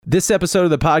This episode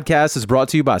of the podcast is brought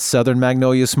to you by Southern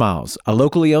Magnolia Smiles, a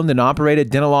locally owned and operated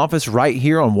dental office right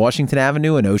here on Washington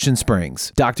Avenue in Ocean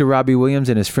Springs. Dr. Robbie Williams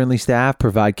and his friendly staff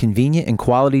provide convenient and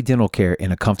quality dental care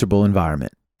in a comfortable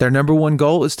environment. Their number one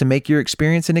goal is to make your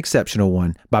experience an exceptional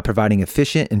one by providing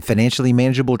efficient and financially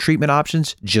manageable treatment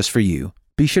options just for you.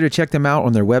 Be sure to check them out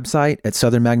on their website at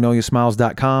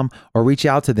southernmagnoliasmiles.com or reach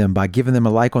out to them by giving them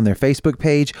a like on their Facebook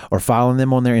page or following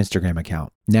them on their Instagram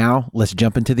account. Now, let's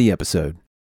jump into the episode.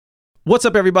 What's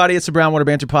up, everybody? It's the Brownwater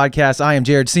Banter Podcast. I am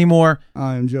Jared Seymour.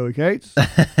 I am Joey Cates.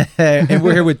 And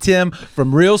we're here with Tim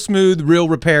from Real Smooth Real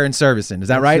Repair and Servicing. Is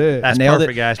that right? It. That's nailed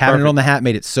perfect, it. guys. Having Perfect. it on the hat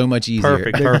made it so much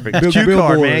easier. Perfect. Cue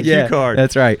card, man. Yeah, Cue card.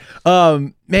 that's right.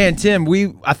 Man, Tim,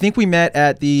 I think we met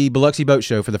at the Biloxi Boat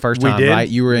Show for the first time, We did. right?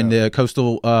 You were in the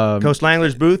Coastal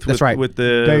Angler's booth. That's right. With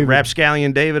the David.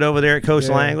 rapscallion David over there at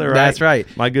Coastal Angler, right? That's right.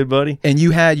 My good buddy. And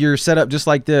you had your setup just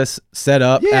like this set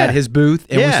up Yeah. at his booth,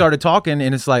 and we Yeah. started talking,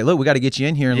 and it's like, look, we got to get you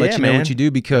in here and let Yeah, you know man. what you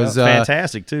do because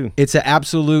Fantastic, too. it's an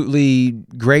absolutely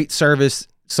great service,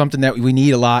 something that we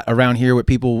need a lot around here with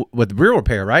people with real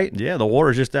repair, right? Yeah, the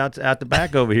water's just out the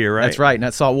back over here, right? That's right. And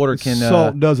that salt water can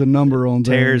Salt does a number on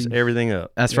Tears things. everything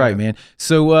up. That's right, man.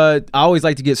 So I always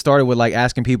like to get started with like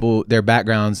asking people their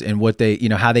backgrounds and what they,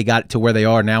 how they got to where they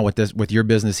are now with your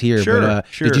business here. Sure, but,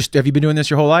 sure. Have you been doing this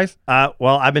your whole life?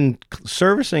 Well, I've been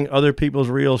servicing other people's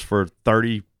reels for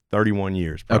 31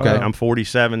 years. Okay. I'm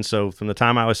 47, so from the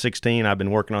time I was 16, I've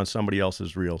been working on somebody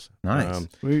else's reels. Nice.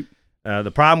 Sweet.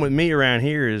 The problem with me around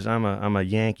here is I'm a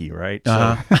Yankee, right? So,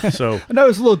 Uh-huh. so I know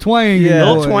it's a little twang. in Yeah. your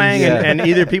little voice. twang, Yeah. and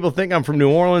either people think I'm from New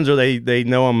Orleans or they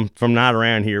know I'm from not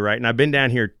around here, right? And I've been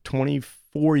down here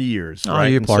 24 years. Oh, right?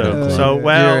 you're And part so, of the club. So, You're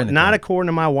well, in the not club. according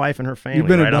to my wife and her family. You've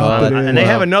been right? adopted And in. they Wow.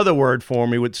 have another word for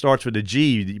me which starts with a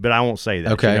G, but I won't say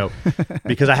that. Okay.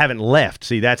 Because I haven't left.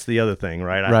 See, that's the other thing,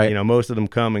 right? Right. Most of them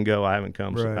come and go. I haven't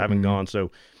come. So Right. I haven't gone. So,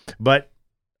 but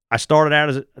I started out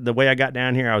as the way I got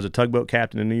down here. I was a tugboat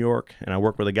captain in New York, and I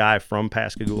worked with a guy from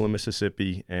Pascagoula,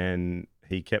 Mississippi, and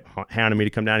he kept hounding me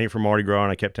to come down here for Mardi Gras,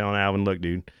 and I kept telling Alvin, "Look,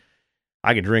 dude,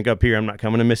 I can drink up here. I'm not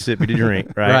coming to Mississippi to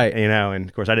drink, right? Right. And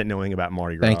of course, I didn't know anything about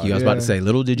Mardi Gras. Thank you. I was about to Yeah. say,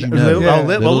 little did you know. Little, Yeah. well,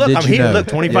 Little look, did I'm you here. know. Look,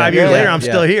 25 Yeah. years later, Yeah. I'm Yeah.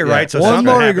 still here, Yeah. right? So One something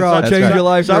Mardi happened. Gras That's changed right. your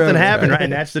life Something forever. happened, right?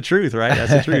 And that's the truth, right?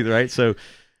 That's the truth, right? So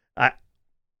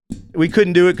we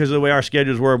couldn't do it because of the way our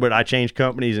schedules were, but I changed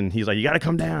companies, and he's like, "You got to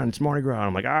come down. It's Mardi Gras." And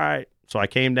I'm like, "All right." So I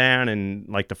came down, and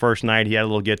like the first night, he had a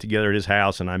little get together at his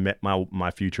house, and I met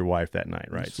my future wife that night,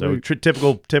 right? Sweet. So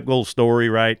typical story,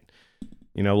 right?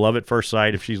 Love at first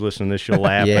sight. If she's listening to this, she'll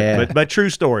laugh. Yeah. But true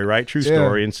story, right? True Yeah.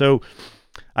 story. And so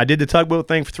I did the tugboat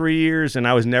thing for 3 years, and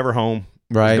I was never home.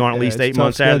 I Right. was gone at Yeah, least it's 8 a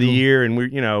months tough out of the schedule. year,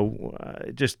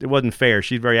 and it wasn't fair.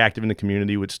 She's very active in the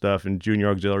community with stuff and junior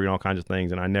auxiliary and all kinds of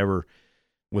things, and I never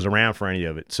was around for any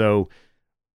of it. So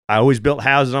I always built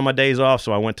houses on my days off,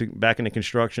 so I went back into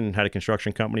construction, had a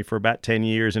construction company for about 10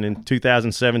 years, and in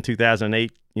 2007,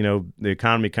 2008, the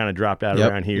economy kind of dropped out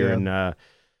Yep. around here, Yeah. and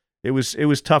it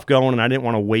was tough going, and I didn't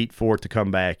want to wait for it to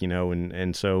come back,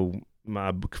 and so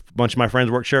a bunch of my friends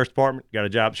worked sheriff's department, got a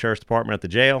job at sheriff's department at the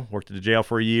jail, worked at the jail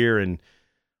for a year, and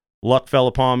luck fell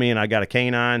upon me, and I got a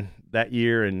canine that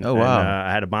year, and, Oh, wow. and,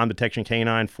 I had a bomb detection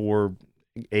canine for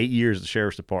 8 years at the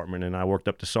sheriff's department, and I worked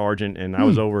up to sergeant, and I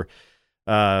was over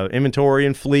inventory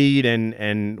and fleet,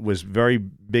 and was very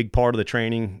big part of the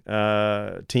training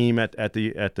team at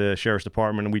the sheriff's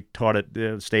department, and we taught at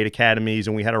the state academies,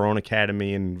 and we had our own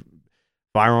academy, and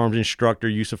firearms instructor,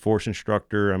 use of force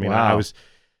instructor. I mean, Wow. I was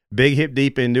big hip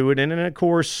deep into it, and then of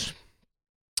course,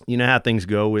 you know how things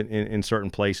go in certain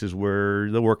places where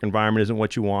the work environment isn't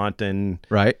what you want, and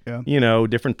Right.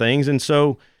 different things. And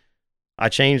so I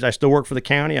changed. I still work for the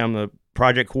county. I'm the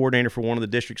project coordinator for one of the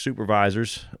district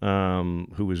supervisors,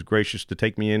 who was gracious to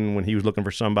take me in when he was looking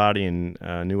for somebody, and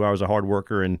knew I was a hard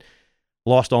worker, and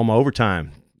lost all my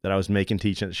overtime that I was making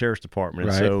teaching at the sheriff's department.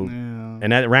 Right. And so, Yeah.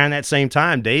 and around that same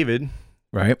time, David,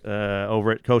 Right.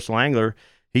 over at Coastal Angler,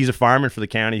 he's a fireman for the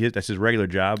county. That's his regular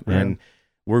job. Right. And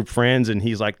we're friends, and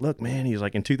he's like, "Look, man," he's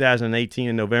like, in 2018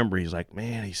 in November, he's like,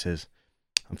 "Man," he says,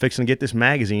 "I'm fixing to get this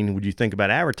magazine. Would you think about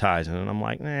advertising?" And I'm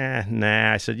like,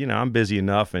 nah. I said, I'm busy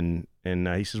enough. And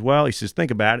he says, "Well," he says,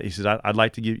 "think about it." He says, "I'd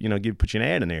like to put you an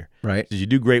ad in there." Right. He says, "You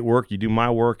do great work. You do my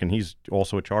work." And he's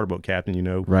also a charter boat captain,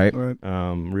 Right. Right.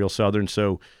 real Southern.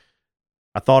 So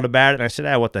I thought about it, and I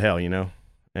said, what the hell,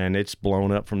 And it's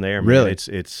blown up from there. Man. Really?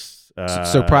 It's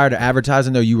So prior to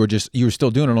advertising, though, you were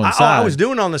still doing it on the side. I was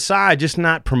doing it on the side, just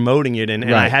not promoting it, and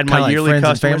I had Kinda my like yearly friends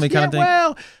and customers. family kind of thing?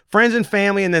 Well, friends and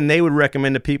family, and then they would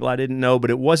recommend to people I didn't know, but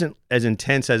it wasn't as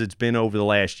intense as it's been over the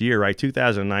last year. Right,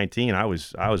 2019, I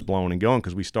was blowing and going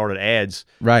because we started ads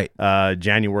right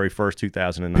January 1st,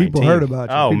 2019. People heard about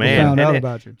you. Oh People man, found And out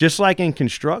about you. Just like in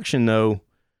construction, though,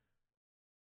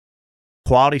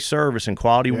 quality service and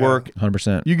quality work.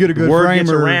 100%. You get a good word framer.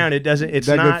 gets around. It doesn't. It's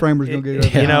that not. good framer's gonna get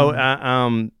it.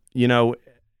 You know,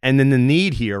 and then the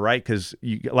need here, right? Because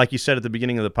like you said at the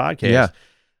beginning of the podcast,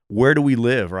 where do we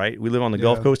live? Right, we live on the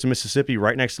Gulf Coast of Mississippi,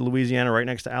 right next to Louisiana, right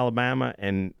next to Alabama,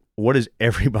 and what does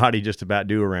everybody just about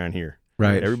do around here?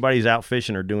 Right, everybody's out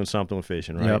fishing or doing something with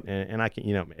fishing, right? Yep. And I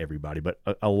can, everybody, but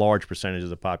a large percentage of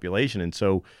the population, and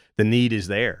so the need is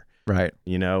there. Right.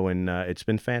 And it's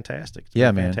been fantastic. It's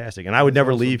been fantastic. And I would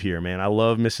never leave here, man. I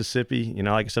love Mississippi.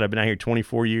 Like I said, I've been out here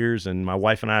 24 years, and my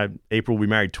wife and I, April, we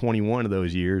married 21 of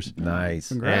those years. Nice.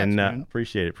 Congrats, and man.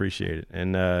 appreciate it.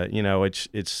 And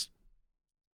it's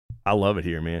I love it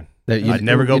here, man. I'd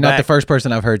never go You're back. not the first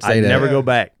person I've heard say I'd that. never go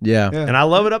back. Yeah. And I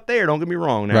love it up there. Don't get me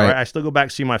wrong. Now, Right. I still go back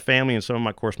to see my family, and some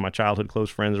of my childhood close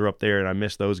friends are up there, and I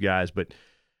miss those guys. But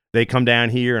they come down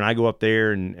here, and I go up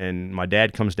there, and my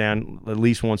dad comes down at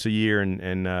least once a year.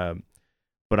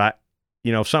 But I,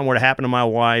 if something were to happen to my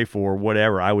wife or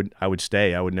whatever, I would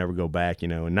stay. I would never go back.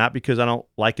 And not because I don't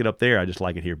like it up there. I just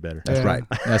like it here better. That's right.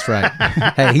 That's right.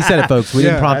 Hey, he said it, folks. We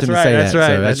didn't prompt him to say that's that.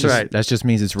 right. So That's right. That just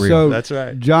means it's real. So That's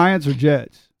right. Giants or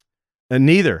Jets? And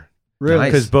neither. Really?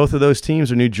 Nice. Because both of those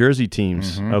teams are New Jersey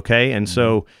teams. Mhm. Okay, and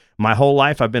so my whole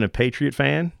life I've been a Patriot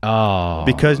fan. Oh.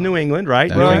 Because New England, right?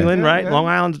 That's New right. England, Yeah, right? yeah. Long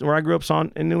Island, where I grew up,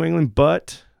 in New England.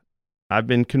 But I've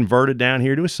been converted down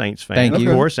here to a Saints fan, Thank of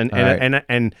you. course. And All right.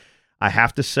 and I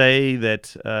have to say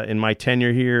that in my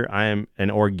tenure here, I am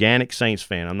an organic Saints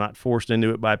fan. I'm not forced into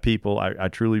it by people. I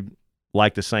truly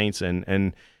like the Saints,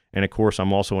 and of course,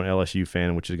 I'm also an LSU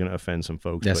fan, which is going to offend some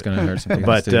folks. That's but- going to hurt some people.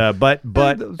 but too.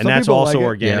 and Some that's people also like it.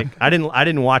 organic. I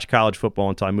didn't watch college football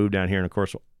until I moved down here, and of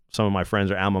course, some of my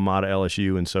friends are alma mater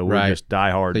LSU, and so we're Right. just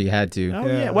diehard. So you had to. Oh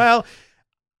yeah. Yeah. Well,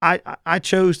 I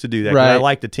chose to do that 'cause Right. I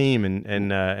like the team,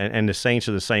 and the Saints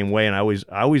are the same way, and I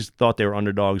always thought they were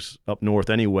underdogs up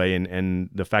north anyway, and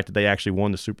the fact that they actually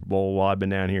won the Super Bowl while I've been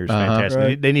down here is fantastic.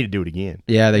 Right. They need to do it again.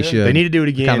 Yeah, they should. They need to do it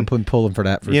again. Kind of been pulling for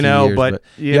that for a You few know, years, but,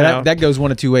 you yeah, know. that goes one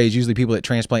of two ways. Usually, people that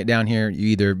transplant down here, you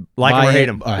either Like 'em buy or hate it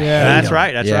 'em. or hate Yeah. That's 'em.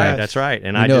 right. That's Yeah. right. That's right.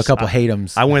 And I I know just, a couple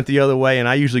hate-ems. I went the other way, and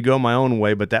I usually go my own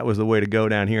way, but that was the way to go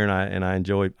down here, and I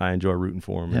enjoy rooting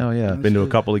for them. Hell yeah. Been to a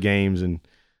couple of games and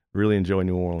really enjoy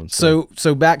New Orleans. So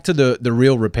back to the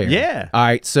real repair. Yeah. All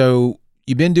right. So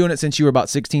you've been doing it since you were about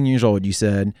 16 years old. You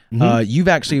said you've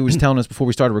actually was telling us before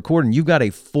we started recording. You've got a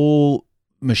full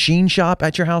machine shop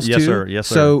at your house Yes, too. sir. Yes,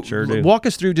 sir. So Sure do. walk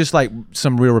us through just like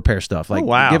some real repair stuff. Like,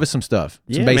 wow. give us some stuff,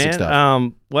 some Yeah, basic man.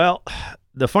 stuff. Well,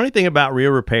 the funny thing about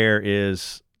real repair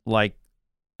is like,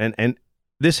 and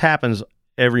this happens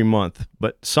every month,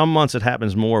 but some months it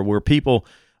happens more where people,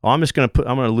 I'm going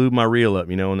to lube my reel up,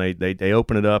 and they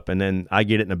open it up, and then I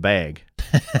get it in a bag.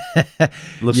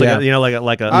 Looks Yeah. like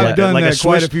a I've done like a that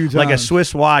quite Swiss a few like a times.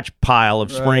 Swiss watch pile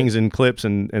of Right. springs and clips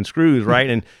and screws, right?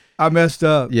 And I messed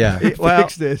up. Yeah. well,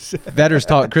 Fix this. Chris Vetters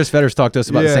talked to us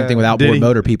about the same Yeah. thing with Did outboard he?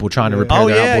 motor people trying to repair oh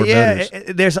their yeah, outboard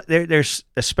yeah. motors. There's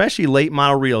especially late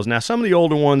model reels. Now some of the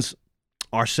older ones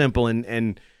are simple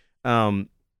and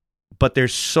but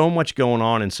there's so much going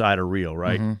on inside a reel,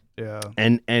 right? Mhm. Yeah.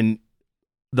 And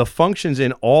the functions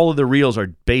in all of the reels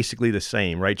are basically the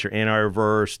same, right? Your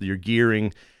anti-reverse, your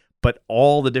gearing, but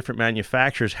all the different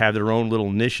manufacturers have their own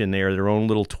little niche in there, their own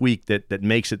little tweak that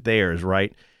makes it theirs,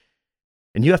 right?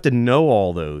 And you have to know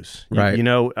all those, Right.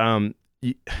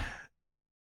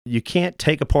 You can't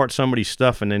take apart somebody's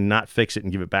stuff and then not fix it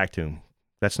and give it back to them.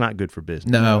 That's not good for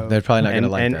business. No, they're probably not going to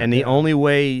like that. And the only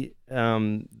way,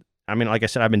 like I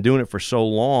said, I've been doing it for so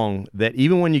long that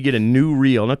even when you get a new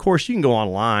reel, and of course you can go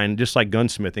online, just like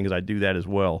gunsmithing, because I do that as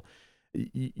well.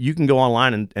 You can go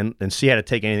online and see how to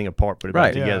take anything apart, put it back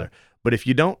Right. together. But if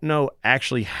you don't know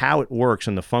actually how it works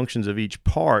and the functions of each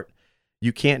part,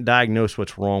 you can't diagnose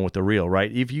what's wrong with the reel,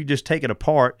 right? If you just take it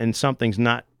apart and something's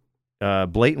not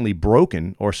blatantly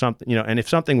broken or something, and if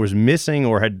something was missing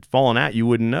or had fallen out, you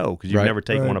wouldn't know because you've Right. never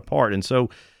taken Right. one apart. And so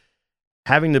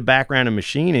having the background in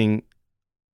machining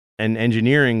and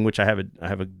engineering, which I have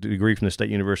a degree from the State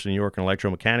University of New York in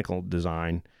electromechanical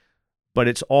design, but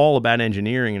it's all about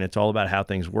engineering and it's all about how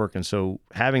things work. And so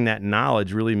having that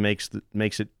knowledge really makes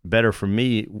it better for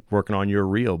me working on your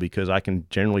reel because I can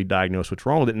generally diagnose what's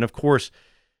wrong with it. And of course,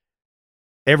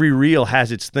 every reel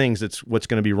has its things. That's what's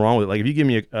going to be wrong with it. Like if you give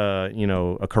me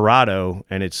a Corrado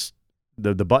and it's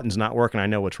the button's not working, I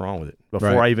know what's wrong with it before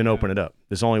Right. I even open it up.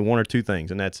 There's only one or two things,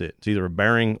 and that's it. It's either a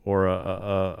bearing or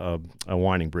a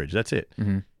winding bridge. That's it.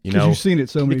 Mm-hmm. You Because know, you've seen it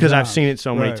so many because times. I've seen it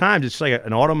so many Right. times. It's like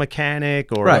an auto mechanic,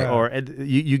 or Right. or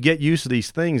you get used to these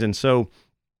things, and so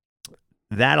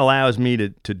that allows me to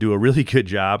do a really good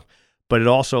job. But it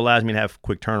also allows me to have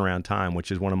quick turnaround time,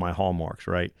 which is one of my hallmarks,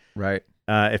 right? Right.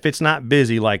 If it's not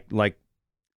busy, like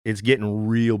it's getting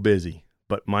real busy,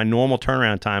 but my normal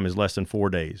turnaround time is less than 4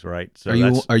 days, right? So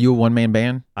Are you a one man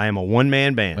band? I am a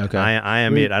one-man band. Okay. I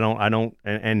am Sweet. it. I don't,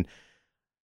 and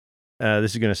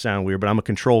this is going to sound weird, but I'm a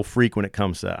control freak when it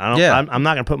comes to that. I'm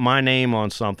not going to put my name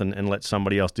on something and let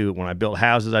somebody else do it. When I built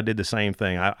houses, I did the same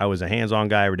thing. I was a hands-on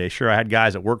guy every day. Sure, I had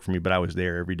guys that worked for me, but I was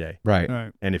there every day. Right.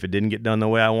 Right. And if it didn't get done the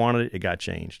way I wanted it, it got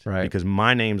changed. Right. Because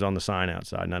my name's on the sign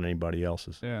outside, not anybody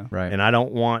else's. Yeah. Right. And I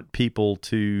don't want people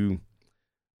to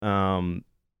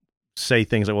say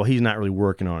things like, well, he's not really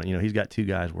working on it. You know, he's got two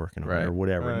guys working on Right. it or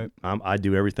whatever. Right. I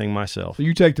do everything myself. So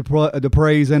you take the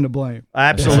praise and the blame.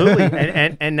 Absolutely.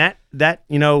 and that,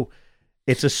 you know,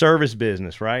 it's a service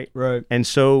business, right? Right. And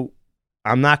so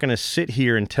I'm not going to sit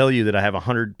here and tell you that I have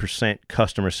 100%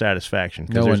 customer satisfaction,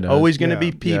 because No one there's does. always going to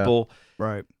Yeah. be people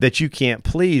Right. that you can't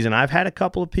please. And I've had a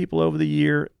couple of people over the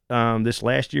year, this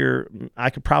last year, I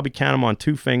could probably count them on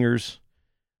two fingers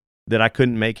that I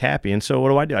couldn't make happy. And so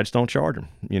what do? I just don't charge them.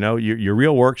 You know, your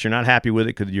real works, you're not happy with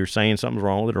it because you're saying something's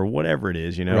wrong with it or whatever it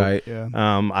is, you know. Right. Yeah.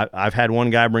 I've had one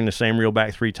guy bring the same reel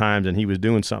back 3 times, and he was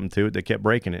doing something to it that kept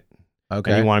breaking it.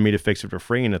 Okay. And he wanted me to fix it for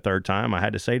free. And the third time, I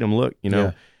had to say to him, look, you know,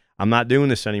 Yeah. I'm not doing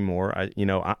this anymore.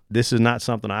 This is not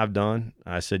something I've done.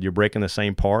 I said, you're breaking the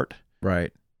same part.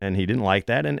 Right. And he didn't like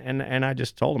that. And I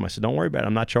just told him, I said, don't worry about it.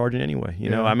 I'm not charging anyway. You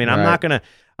know, Yeah. I mean, Right.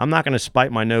 I'm not gonna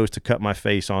spite my nose to cut my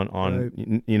face on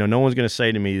Right. you know, no one's gonna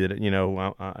say to me that,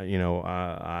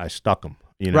 I stuck them,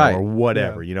 you know, Right. or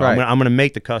whatever. Yeah. You know, Right. I'm gonna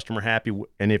make the customer happy,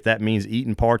 and if that means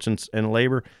eating parts and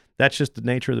labor, that's just the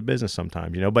nature of the business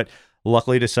sometimes, you know. But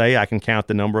luckily to say, I can count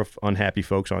the number of unhappy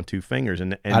folks on 2 fingers,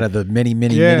 and Out of the many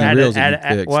Yeah. reels that you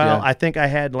fixed. well, yeah. I think I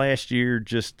had last year,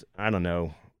 just I don't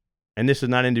know, and this is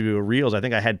not individual reels. I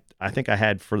think I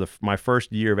had for my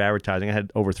first year of advertising, I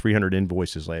had over 300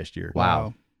 invoices last year.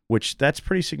 Wow. Which that's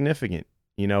pretty significant.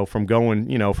 You know, from going,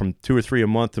 you know, from 2 or 3 a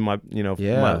month to my, you know,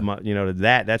 Yeah. my to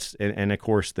that. That's and of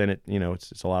course then it, you know,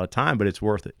 it's a lot of time, but it's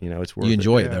worth it. You know, it's worth You it.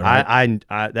 enjoy it though, right?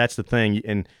 I that's the thing,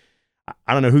 and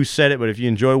I don't know who said it, but if you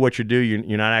enjoy what you do,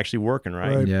 you're not actually working,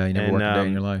 right? Right. Yeah, you never worked a day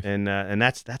in your life. And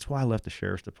that's why I left the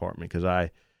sheriff's department, because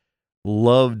I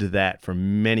loved that for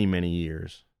many, many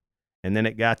years. And then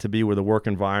it got to be where the work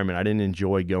environment, I didn't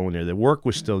enjoy going there. The work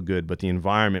was still good, but the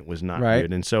environment was not Right.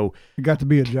 good. And so, It got to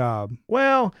be a job.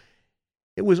 well,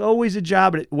 it was always a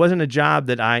job, but it wasn't a job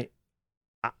that I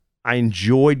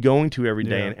enjoyed going to every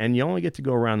day. Yeah. And you only get to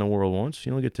go around the world once.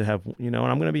 You only get to have, you know,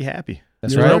 and I'm going to be happy.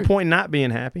 That's You're There's right. no point in not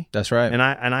being happy. That's right. And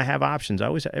I have options.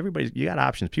 You got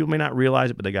options. People may not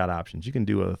realize it, but they got options. You can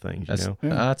do other things, That's you know.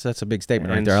 Yeah. that's a big statement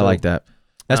right And there. I so, like that.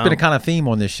 That's been a kind of theme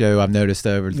on this show. I've noticed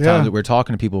over the Yeah. time that we're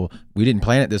talking to people. We didn't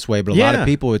plan it this way, but a lot Yeah. of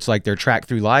people, it's like their track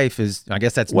through life is. I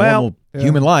guess that's Well, normal yeah.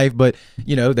 human life. But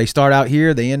you know, they start out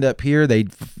here, they end up here. They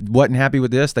wasn't happy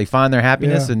with this. They find their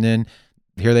happiness, Yeah. and then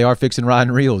here they are fixing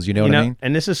riding reels. You know what I mean?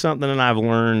 And this is something that I've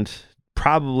learned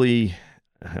probably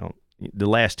the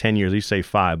last 10 years. You say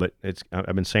 5, but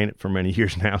I've been saying it for many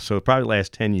years now. So probably the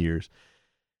last 10 years.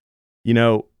 You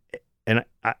know, and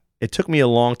it took me a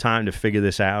long time to figure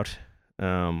this out.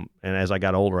 And as I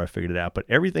got older, I figured it out. But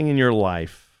everything in your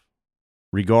life,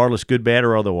 regardless, good, bad,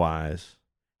 or otherwise,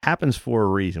 happens for a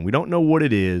reason. We don't know what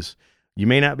it is. You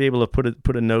may not be able to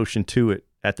put a notion to it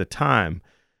at the time,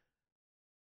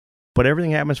 but everything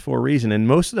happens for a reason. And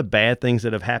most of the bad things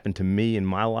that have happened to me in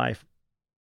my life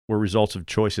were results of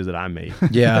choices that I made.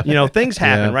 Yeah. You know, things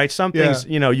happen, Yeah. right? Some Yeah. things,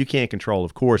 you know, you can't control,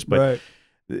 of course, but Right.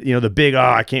 you know, the big,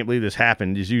 I can't believe this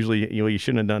happened is usually, you know, you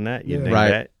shouldn't have done that. You Yeah. think Right.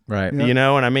 that, Right. Yeah. you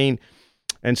know, and I mean,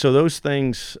 and so those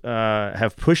things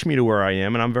have pushed me to where I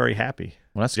am, and I'm very happy.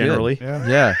 Well, that's Generally, good. Yeah.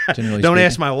 Yeah. Generally don't speaking.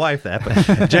 ask my wife that,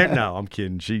 but no, I'm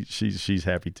kidding. She's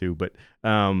happy too. But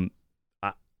like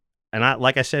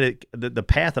I said, the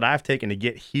path that I've taken to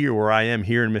get here where I am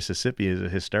here in Mississippi is a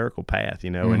hysterical path, you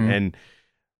know, Mhm. and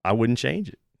I wouldn't change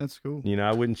it. That's cool. You know,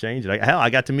 I wouldn't change it. Hell, I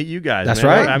got to meet you guys. That's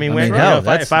man. right. I mean, I when, mean, you know,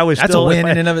 hell, if I was that's still a win if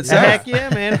I- in and of itself. Heck yeah,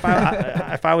 man.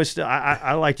 If I was still,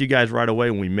 I liked you guys right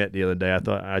away when we met the other day. I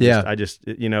thought, I just,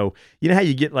 you know how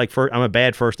you get like, I'm a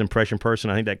bad first impression person.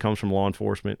 I think that comes from law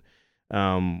enforcement,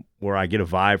 where I get a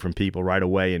vibe from people right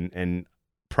away, and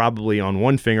probably on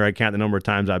one finger I count the number of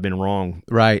times I've been wrong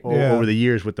Right. Yeah. over the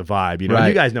years with the vibe. You know, Right.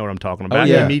 you guys know what I'm talking about. Oh,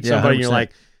 You yeah. meet Yeah, somebody and you're 100%.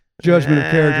 like, judgment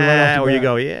of character right off the where you bat.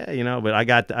 go, yeah, you know. But I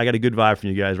got a good vibe from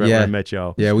you guys right when I met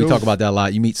y'all. Yeah, we Cool. talk about that a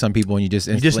lot. You meet some people and you just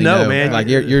instantly know, man. Like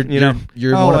you're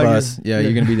Oh, one of like us. Yeah,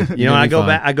 you're gonna be the. You know, I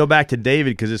go back to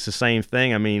David because it's the same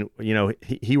thing. I mean, you know,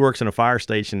 he works in a fire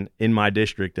station in my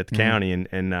district at the county,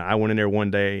 and I went in there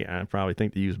one day. I probably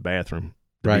think to use the bathroom.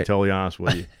 To be totally honest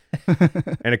with you.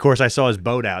 And of course, I saw his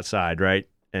boat outside, right?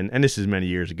 And this is many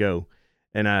years ago,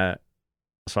 and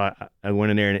so I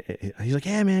went in there and he's like,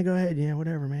 "Yeah, man, go ahead, yeah,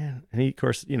 whatever, man." And he, of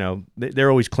course, you know, they're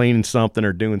always cleaning something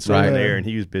or doing something there, and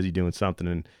he was busy doing something,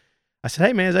 and I said,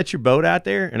 "Hey, man, is that your boat out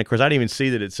there?" And of course, I didn't even see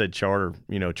that it said charter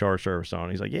service on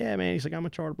it. He's like, "Yeah, man." He's like, "I'm a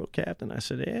charter boat captain." I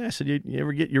said, "Yeah." I said, "You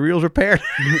ever get your reels repaired?"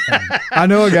 I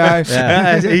know a guy.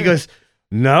 He goes,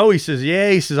 "No." He says,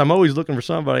 "Yeah." He says, "I'm always looking for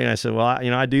somebody." And I said, "Well,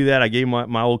 I do that." I gave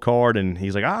him my old card, and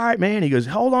he's like, "All right, man." He goes,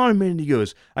 "Hold on a minute." He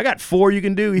goes, "I got 4 you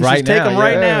can do." He says, "Take them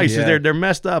right now." He says, "They're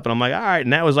messed up." And I'm like, "All right."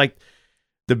 And that was like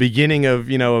the beginning of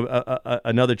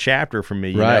another chapter for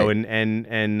me, you know, and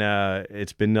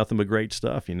it's been nothing but great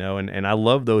stuff, you know, and I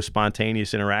love those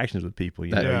spontaneous interactions with people,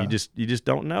 you know. You just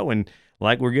don't know, and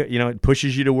like it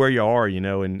pushes you to where you are, you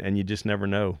know, and you just never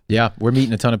know. Yeah, we're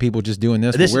meeting a ton of people just doing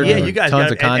this. We're yeah, doing you guys tons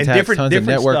got of contacts, and different tons of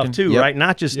networking stuff too, right?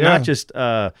 Not just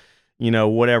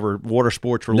whatever water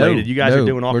sports related. You guys are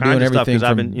doing all kinds of stuff because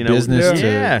I've been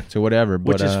business to whatever,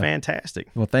 which is fantastic.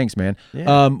 Well, thanks, man.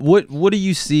 Yeah. What do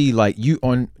you see like you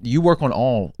work on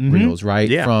all reels, right?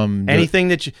 Yeah. From anything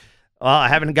that you. I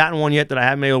haven't gotten one yet that I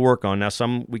haven't been able to work on. Now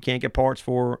some we can't get parts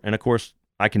for, and of course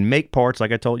I can make parts.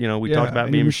 Like I told we talked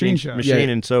about being machine shop.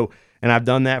 and I've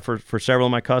done that for several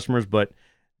of my customers, but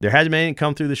there hasn't been anything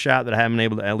come through the shop that I haven't been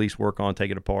able to at least work on,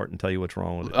 take it apart, and tell you what's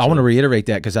wrong with it. I want to reiterate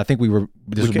that because I think before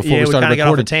we started recording. Got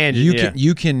off a tangent,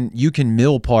 you can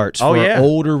mill parts for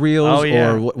older reels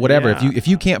or whatever. Yeah. If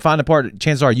you can't find a part,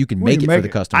 chances are you can make it for the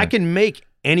customer. I can make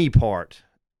any part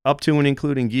up to and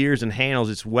including gears and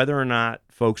handles. It's whether or not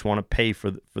folks want to pay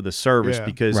for the service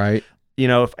because you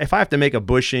know, if I have to make a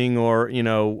bushing or, you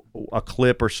know, a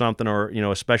clip or something or, you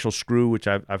know, a special screw, which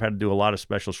I've had to do a lot of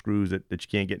special screws that you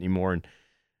can't get anymore. And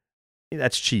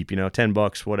that's cheap, you know,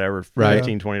 $10, whatever,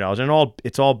 $15, $20. And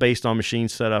it's all based on machine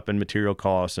setup and material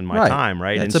costs and my time,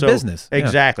 right? Yeah, and it's a business.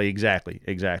 Exactly.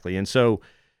 And so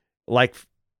like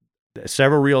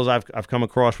several reels I've come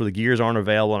across where the gears aren't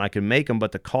available and I can make them,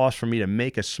 but the cost for me to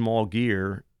make a small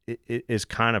gear is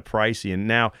kind of pricey. And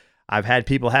now I've had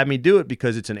people have me do it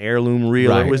because it's an heirloom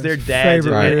reel. It was their dad's,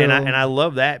 and I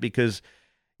love that because,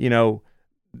 you know,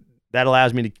 that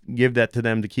allows me to give that to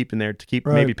them to keep in there, to keep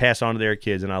maybe pass on to their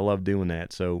kids, and I love doing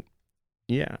that. So,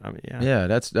 yeah, I mean, yeah,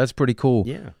 that's pretty cool.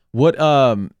 Yeah. What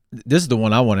this is the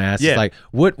one I want to ask. Yeah. It's like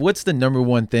what's the number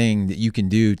one thing that you can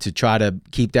do to try to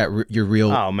keep that your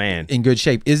reel in good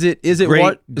shape? Is it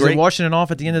washing it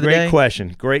off at the end of the day?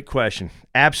 Great question.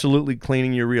 Absolutely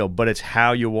cleaning your reel, but it's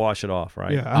how you wash it off,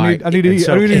 right? Yeah, I need to do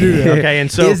that. Okay,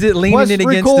 and so is it leaning it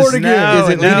against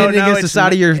the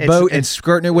side of your boat and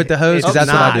skirting it with the hose? Because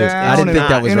that's what I do. I didn't think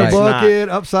that was right. In a bucket,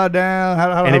 upside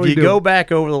down. And if you go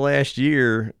back over the last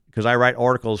year, because I write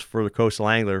articles for the Coastal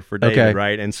Angler for David,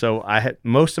 right? And so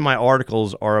most of my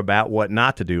articles are about what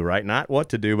not to do, right? Not what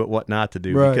to do, but what not to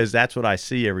do, because that's what I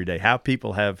see every day. How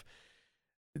people have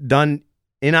done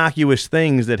innocuous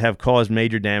things that have caused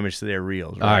major damage to their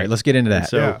reels. Right? All right, let's get into that. And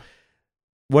so,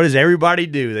 what does everybody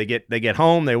do? They get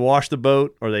home, they wash the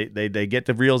boat, or they get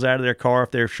the reels out of their car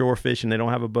if they're shore fishing, they don't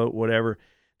have a boat, whatever.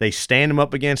 They stand them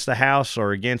up against the house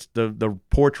or against the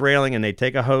porch railing, and they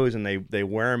take a hose and they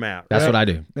wear them out. That's what I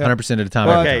do 100% of the time.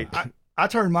 Well, okay, I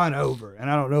turn mine over, and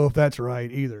I don't know if that's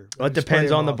right either. Well, it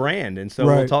depends on the brand, and so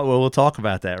we'll talk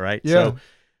about that, right? Yeah.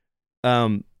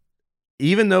 So,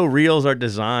 even though reels are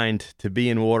designed to be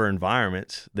in water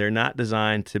environments, they're not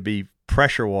designed to be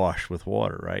pressure washed with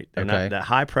water, right? They're not, that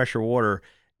high pressure water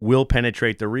will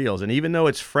penetrate the reels. And even though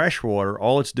it's fresh water,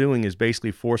 all it's doing is basically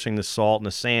forcing the salt and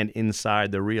the sand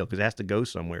inside the reel because it has to go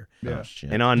somewhere. Yeah.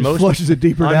 And on most flushes it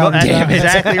deeper down. That's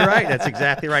exactly right. That's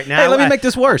exactly right. Now, hey, let me make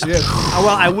this worse. Well,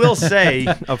 I will say,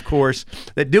 of course,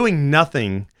 that doing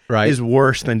nothing is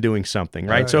worse than doing something,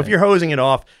 right? So if you're hosing it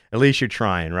off, at least you're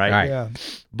trying, right? Yeah.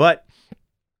 But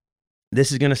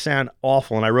this is going to sound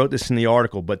awful, and I wrote this in the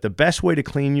article, but the best way to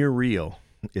clean your reel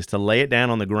is to lay it down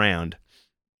on the ground,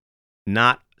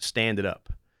 not stand it up,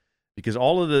 because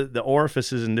all of the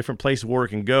orifices and different places where it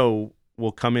can go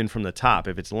will come in from the top.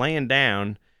 If it's laying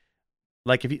down,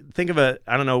 like if you think of I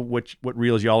don't know what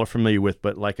reels y'all are familiar with,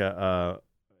 but like a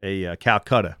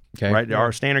Calcutta, right?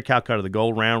 Our standard Calcutta, the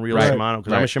gold round reel Shimano,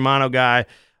 because I'm a Shimano guy.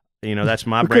 You know, that's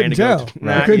my brand.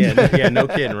 No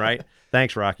kidding, right?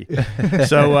 Thanks, Rocky.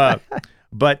 So,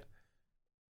 but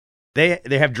they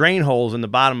have drain holes in the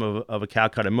bottom of a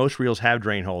Calcutta. Most reels have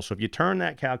drain holes. So if you turn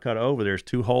that Calcutta over, there's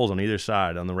 2 holes on either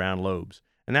side on the round lobes.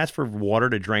 And that's for water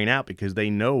to drain out because they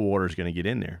know water is going to get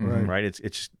in there, right?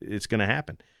 It's going to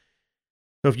happen.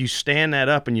 So if you stand that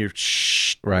up and you're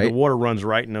the water runs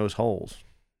right in those holes.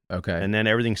 Okay. And then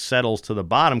everything settles to the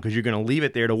bottom because you're going to leave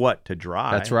it there to what? To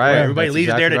dry. That's right. Everybody That's leaves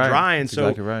exactly it there to right. dry. And That's so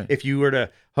exactly right. if you were to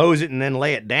hose it and then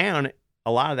lay it down,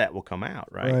 a lot of that will come out,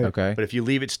 right? Okay. But if you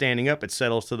leave it standing up, it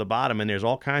settles to the bottom. And there's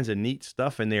all kinds of neat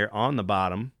stuff in there on the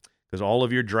bottom because all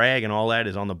of your drag and all that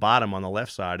is on the bottom on the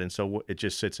left side. And so it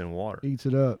just sits in water. Eats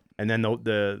it up. And then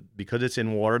because it's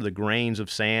in water, the grains of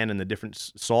sand and the different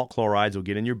salt chlorides will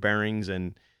get in your bearings,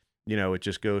 and it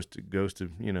just goes to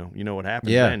you know what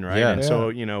happens then, right? Yeah. And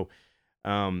so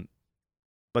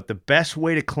but the best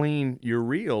way to clean your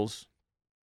reels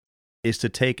is to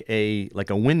take a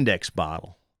Windex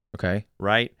bottle, Okay.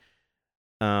 right?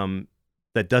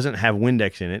 That doesn't have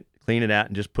Windex in it. Clean it out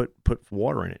and just put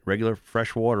water in it, regular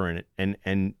fresh water in it.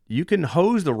 And you can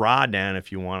hose the rod down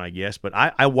if you want, I guess, but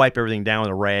I wipe everything down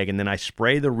with a rag, and then I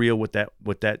spray the reel with that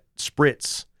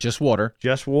spritz. Just water.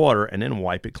 And then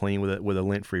wipe it clean with a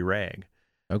lint-free rag.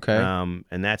 Okay.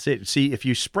 And that's it. See, if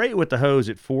you spray it with the hose,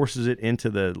 it forces it into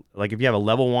if you have a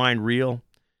level wind reel,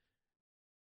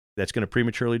 that's going to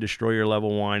prematurely destroy your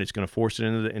level wind. It's going to force it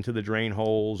into the drain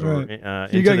holes, or so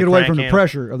you got to get away from the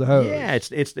pressure of the hose. Yeah,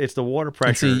 it's the water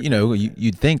pressure. And see,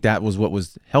 you'd think that was what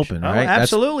was helping, right?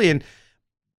 Absolutely. And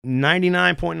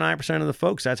 99.9% of the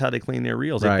folks, that's how they clean their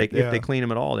reels. Right. If they clean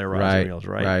them at all, their rosin reels,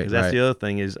 right? Because that's the other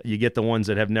thing is you get the ones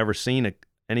that have never seen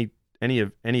any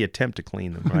attempt to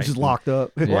clean them, right? Just locked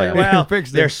up. Yeah. Well,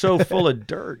 they're so full of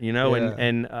dirt,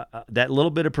 and that little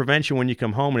bit of prevention when you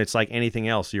come home, and it's like anything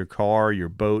else, your car, your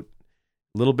boat,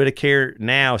 a little bit of care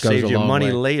now saves you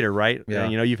money later, right? Yeah.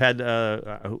 You've had,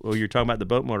 you're talking about the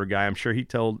boat motor guy. I'm sure he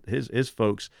told his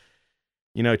folks,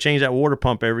 change that water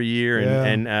pump every year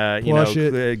and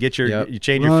you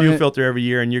change your fuel filter every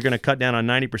year, and you're going to cut down on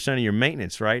 90% of your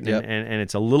maintenance, right? Yep. And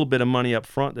it's a little bit of money up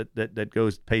front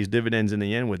that pays dividends in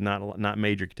the end with not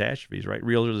major catastrophes, right?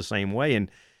 Reels are the same way.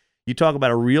 And you talk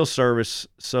about a reel service,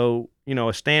 so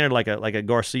a standard like a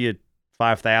Garcia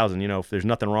 5,000, if there's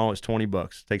nothing wrong, it's $20.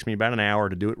 It takes me about an hour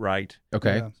to do it right.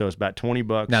 Okay. Yeah. So it's about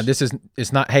 $20. Now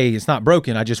it's not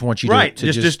broken. I just want you to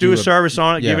just do a service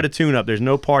on it, give it a tune up. There's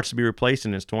no parts to be replaced,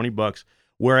 and it's $20.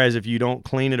 Whereas if you don't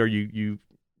clean it or you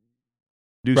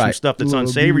do some stuff that's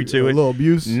unsavory to it, a little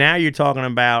abuse. Now you're talking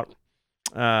about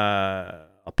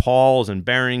pawls and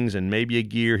bearings and maybe a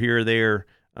gear here or there.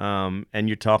 And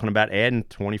you're talking about adding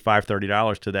 $25,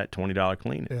 $30 to that $20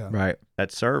 cleaning. Yeah. Right.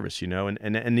 That service,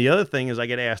 and the other thing is I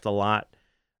get asked a lot,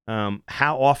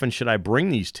 how often should I bring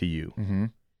these to you? Mm-hmm.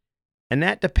 And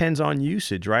that depends on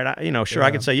usage, right?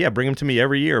 I could say, bring them to me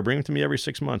every year, or bring them to me every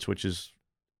 6 months, which is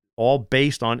all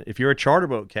based on, if you're a charter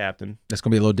boat captain, that's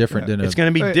going to be a little different than it's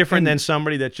going to be different than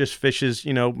somebody that just fishes,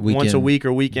 once a week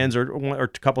or weekends or a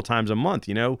couple times a month,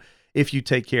 if you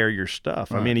take care of your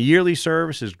stuff. Right. I mean, a yearly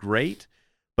service is great,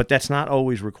 but that's not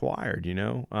always required,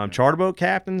 Charter boat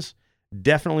captains,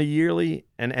 definitely yearly,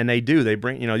 and they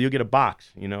bring, you'll get a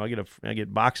box, I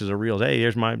get boxes of reels. Hey,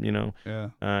 here's my,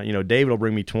 David will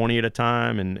bring me 20 at a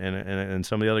time, and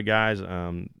some of the other guys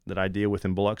that I deal with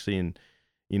in Biloxi, and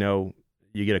you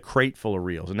get a crate full of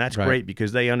reels, and that's great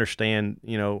because they understand,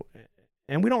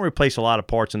 and we don't replace a lot of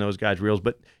parts in those guys' reels,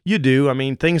 but you do. I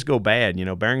mean, things go bad,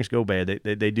 bearings go bad.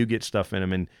 They do get stuff in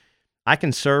them, and I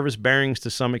can service bearings to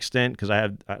some extent because I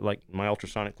have like my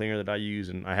ultrasonic cleaner that I use,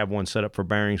 and I have one set up for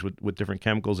bearings with different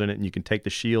chemicals in it, and you can take the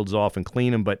shields off and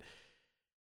clean them, but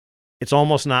it's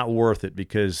almost not worth it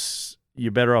because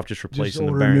you're better off just replacing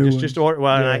the bearings. Just order.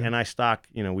 Well, and I stock.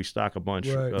 We stock a bunch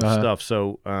of stuff.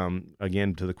 So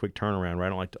again, to the quick turnaround, right? I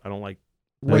don't like. I don't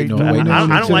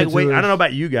like waiting. I don't know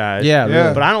about you guys.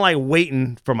 Yeah. But I don't like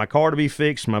waiting for my car to be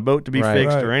fixed, my boat to be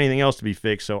fixed, or anything else to be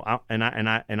fixed. So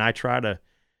I try to,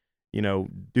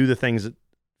 do the things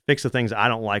fix the things I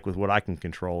don't like with what I can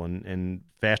control, and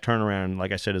fast turnaround,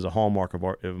 like I said, is a hallmark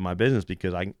of my business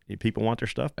because people want their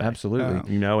stuff back.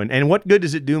 Absolutely. And what good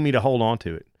does it do me to hold on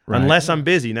to it? Right. Unless I'm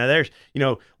busy. Now there's,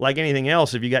 like anything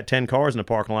else, if you got 10 cars in the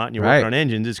parking lot and you're working on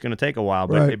engines, it's going to take a while.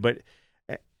 But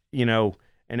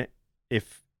and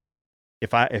if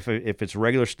it's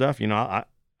regular stuff, I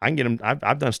can get them.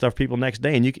 I've done stuff for people next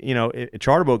day, and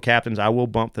charter boat captains, I will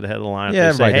bump to the head of the line.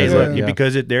 If they say, hey, look,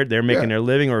 because they're making their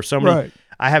living, or somebody. Right.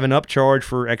 I have an upcharge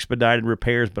for expedited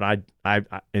repairs, but I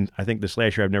think this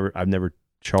last year I've never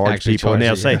charged people, and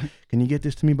they'll say, "Can you get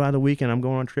this to me by the weekend? I'm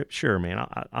going on a trip." Sure, man.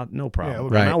 I no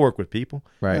problem. Yeah, I work with people.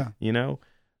 Right.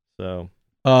 So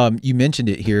You mentioned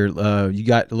it here. You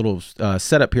got a little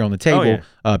setup here on the table.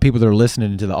 Oh, People that are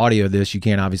listening to the audio of this, you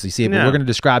can't obviously see it, but No. we're going to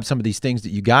describe some of these things that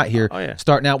you got here. Oh, yeah.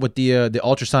 Starting out with the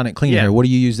ultrasonic cleaner. Yeah. Here. What do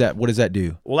you use that? What does that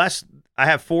do? Well, I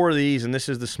have 4 of these, and this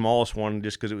is the smallest one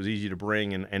just because it was easy to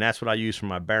bring, and that's what I use for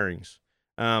my bearings.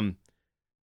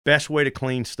 Best way to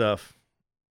clean stuff,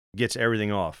 gets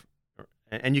everything off,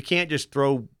 and you can't just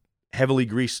throw heavily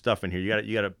greased stuff in here.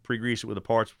 You got to pre-grease it with a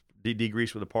parts,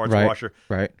 degrease with a parts washer.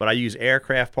 Right. But I use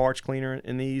aircraft parts cleaner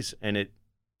in these, and it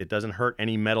doesn't hurt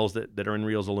any metals that are in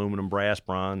reels: aluminum, brass,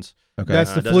 bronze. Okay.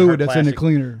 That's the it doesn't fluid hurt that's in the plastic.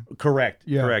 cleaner. Correct.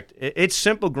 Yeah. Correct. It's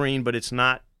Simple Green, but it's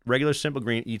not regular Simple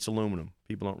Green. Eats aluminum.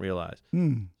 People don't realize.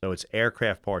 So it's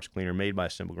aircraft parts cleaner made by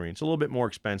Simple Green. It's a little bit more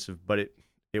expensive, but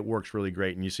it works really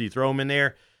great. And you throw them in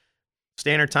there.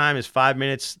 Standard time is 5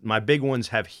 minutes. My big ones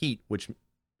have heat, which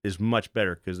is much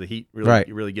better because the heat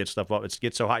really gets stuff up. It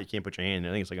gets so hot you can't put your hand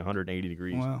in. I think it's like 180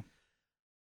 degrees. Wow.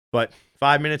 But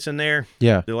 5 minutes in there,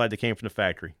 Yeah. they're like they came from the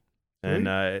factory. And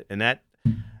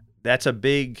that's a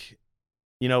big,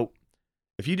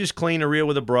 if you just clean a reel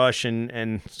with a brush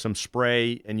and some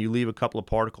spray and you leave a couple of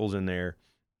particles in there,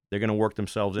 they're going to work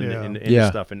themselves into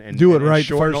stuff and do it and right the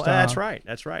shorten first That's time. right.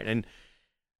 That's right. And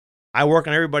I work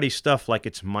on everybody's stuff like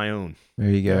it's my own. There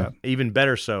you go. Even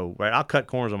better so, right? I'll cut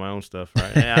corners on my own stuff,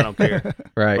 right? I don't care.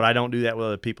 Right. But I don't do that with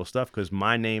other people's stuff because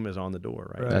my name is on the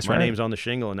door, right? That's my right. name's on the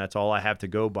shingle, and that's all I have to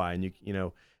go by. And you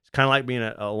know, it's kind of like being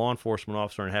a law enforcement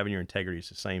officer and having your integrity. It's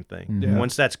the same thing. Mhm.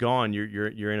 Once that's gone,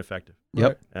 you're ineffective.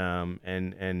 Yep.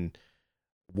 And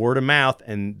word of mouth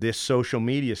and this social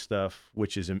media stuff,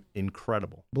 which is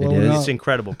incredible. Blowing is. up. It's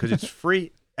incredible because it's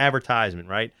free advertisement,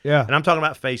 right? Yeah. And I'm talking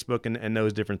about Facebook and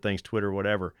those different things, Twitter,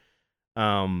 whatever.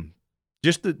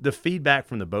 Just the feedback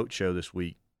from the boat show this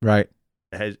week Right.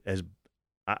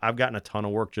 I've gotten a ton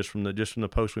of work just from the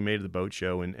post we made of the boat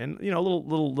show and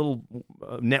little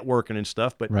networking and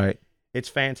stuff, but Right. it's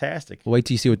fantastic. Wait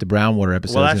till you see what the brownwater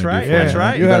episode Well, is that's gonna right. do for That's you.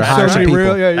 right. You better have hire so some many people.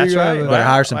 real- yeah, That's you right. gotta- Better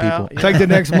hire some Well, people. Take the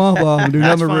next month off and do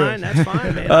That's nothing fine. real. That's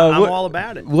fine, man. I'm what- all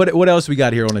about it. What else we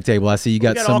got here on the table? I see you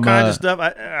got We got some all kinds of stuff.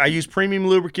 I use premium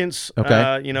lubricants.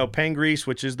 Okay. Pen grease,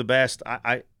 which is the best.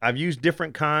 I've used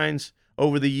different kinds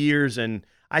over the years, and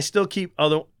I still keep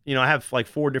other. I have like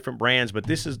 4 different brands, but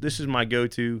this is my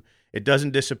go-to. It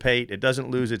doesn't dissipate. It doesn't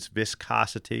lose its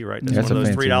viscosity. Right. That's That's one a of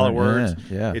those fancy $3 word. words.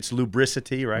 Yeah. It's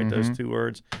lubricity. Right. Those 2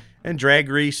 words. And drag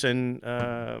grease, and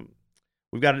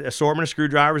we've got an assortment of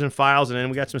screwdrivers and files, and then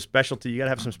we got some specialty. You got to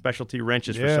have some specialty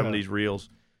wrenches for some of these reels.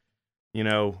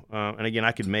 And again,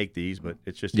 I could make these, but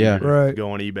it's just easier to Right.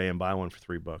 go on eBay and buy one for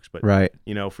 $3. But Right.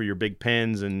 for your big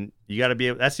pens, and you got to be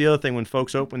able. That's the other thing when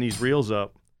folks open these reels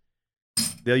up,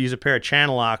 they'll use a pair of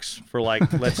channel locks for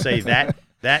let's say that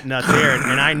nut there,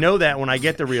 and I know that when I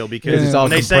get the reel because it's all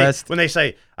when compressed. they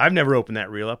say I've never opened that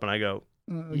reel up, and I go,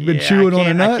 You've been chewing on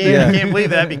a nut. I can't believe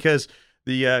that because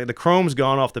the chrome's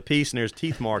gone off the piece and there's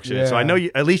teeth marks in it. So I know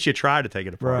at least you tried to take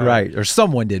it apart. Right. Or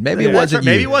someone did. Maybe it That's wasn't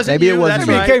right. you. Maybe it wasn't Maybe you. it wasn't That's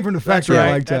you. Maybe it came from the factory That's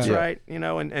right. like that. That's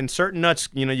right. And certain nuts,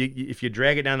 if you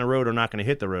drag it down the road, are not going to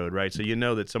hit the road, right? So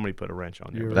that somebody put a wrench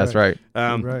on there. You're That's right.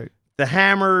 Right. The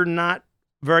hammer, not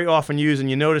very often used, and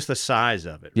you notice the size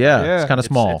of it. Yeah. Yeah. It's kind of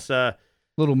small. It's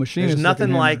Little machine. there's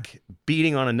nothing like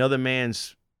beating on another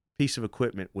man's piece of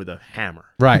equipment with a hammer,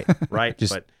 Right. right?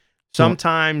 Just- But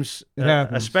sometimes, It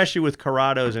happens. especially with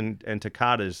Corrados and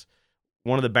Takatas,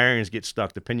 one of the bearings gets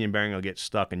stuck. The pinion bearing will get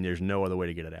stuck, and there's no other way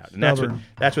to get it out. And Stubborn.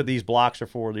 that's what these blocks are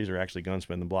for. These are actually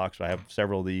gunsmithing blocks. I have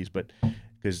several of these, but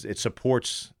because it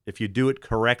supports, if you do it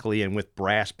correctly and with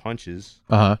brass punches,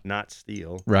 not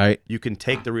steel, Right. you can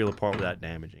take the reel apart without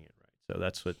damaging it. Right. So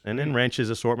that's what. And then wrenches,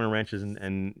 assortment of wrenches,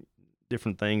 and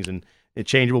different things, and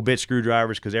changeable bit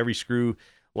screwdrivers, because every screw,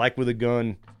 like with a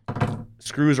gun,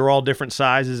 screws are all different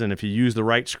sizes, and if you use the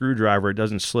right screwdriver, it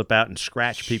doesn't slip out and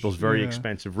scratch people's very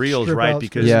expensive reels, Strip right? out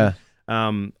Because screws.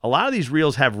 a lot of these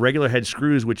reels have regular head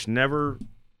screws, which never.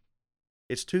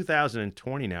 It's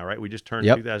 2020 now, right? We just turned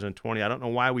 2020. I don't know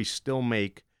why we still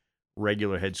make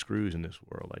regular head screws in this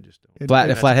world. I just don't.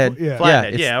 Flathead. Yeah.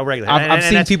 Flathead, it's- regular. I've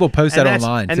seen people post that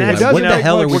online too. that's, Like, what you the know,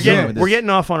 hell are we we're doing getting- with this? We're getting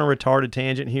off on a retarded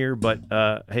tangent here, but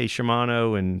hey,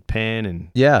 Shimano and Penn and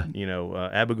Yeah.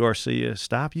 Abu Garcia,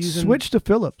 stop using Switch to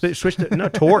Phillips. Switch to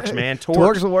Torx, man.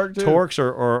 Torx will work too. Torx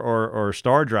or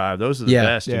Star Drive. Those are the Yeah,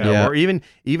 best. yeah. Or even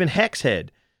Hex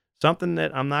Head. Something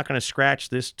that I'm not going to scratch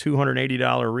this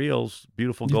 $280 reel's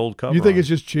beautiful gold cover. You think on. it's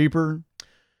just cheaper?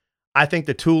 I think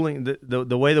the tooling,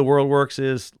 the way the world works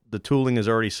is the tooling is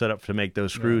already set up to make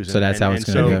those screws. So that's how it's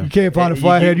gonna go. You can't find a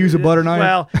flathead, use a butter knife.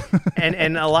 Well,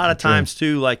 and a lot of times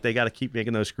too, like they got to keep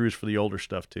making those screws for the older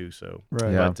stuff too. So,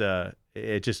 Right. Yeah. but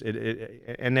it just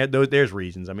and there's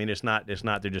reasons. I mean, it's not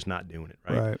they're just not doing it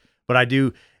right. Right. But I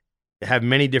do have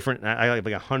many different. I have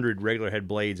like 100 regular head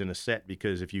blades in a set,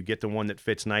 because if you get the one that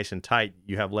fits nice and tight,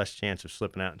 you have less chance of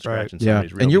slipping out and scratching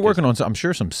somebody's reel. And you're working on, I'm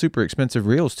sure, some super expensive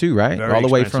reels too, right? Very All the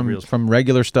way expensive from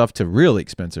regular stuff to really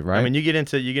expensive, right? I mean, you get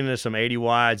into some 80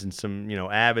 wides and some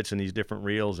Abbott's and these different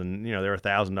reels, and they're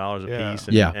 $1,000 a piece.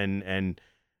 And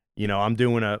I'm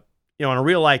doing on a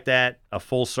reel like that, a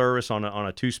full service on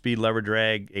a 2-speed lever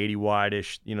drag, 80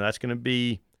 wide-ish, that's going to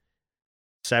be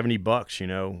 $70,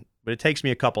 But it takes me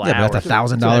a couple hours. Yeah, but that's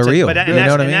 $1,000 reel. But you know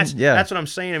what I mean? That's what I'm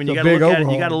saying. I mean, It's you a got to big look at it.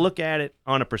 overhaul. You got to look at it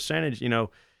on a percentage.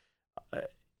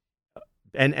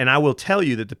 And I will tell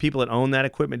you that the people that own that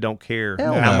equipment don't care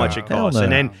how much it costs. No.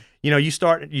 And then you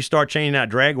start changing out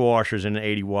drag washers in the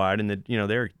 80 wide, and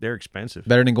they're expensive.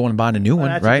 Better than going and buying a new one,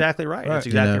 That's right? exactly right. That's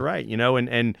exactly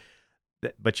right.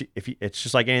 But it's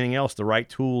just like anything else. The right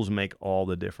tools make all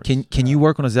the difference. Can you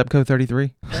work on a Zebco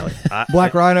 33?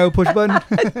 Black Rhino push button.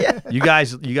 You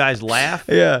guys laugh.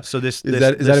 Yeah. So Is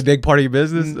that a big part of your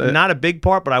business? Not a big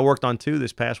part, but I worked on 2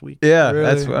 this past week. Yeah, Really?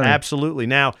 that's funny. Absolutely.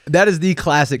 Now That is the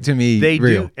classic to me. they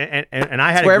reel. do, and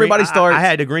I had where a green, everybody starts. I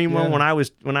had a green one Yeah.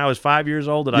 when I was 5 years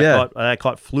old that I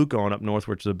caught fluke on up north,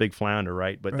 which is a big flounder,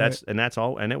 right? But that's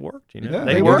all, and it worked. Yeah,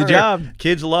 they they work. did the job.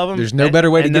 Kids love them. There's no better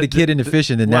way to get a kid into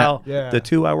fishing than well, Yeah. the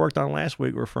 2 I worked on last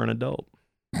week were for an adult.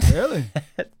 Really? Hey,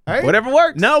 that. Whatever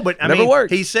works. No, but I Whatever mean,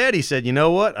 works. he said, you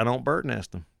know what? I don't bird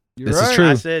nest them. you're This is right. true.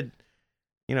 I said,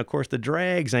 of course the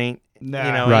drags ain't,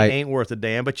 Nah. Right. ain't worth a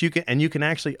damn. But you can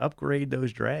actually upgrade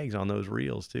those drags on those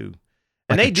reels too.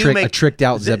 And Like they a do trick- make a tricked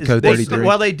out Zebco 33.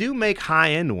 Well, they do make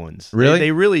high end ones. Really?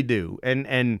 They really do.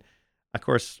 And of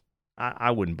course,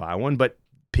 I wouldn't buy one, but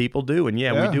people do. And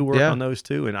we do work on those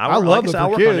too. And I love like it I for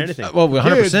work on kids. anything. Well,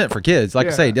 100% for kids. Like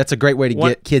I say, that's a great way to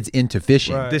get kids into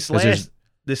fishing. Right. This 'Cause there's-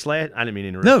 last I didn't mean to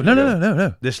interrupt.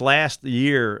 No. This last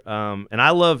year, and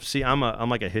I love. See, I'm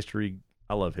like a history.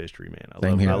 I love history, man.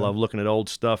 Same here. I love looking at old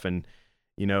stuff, and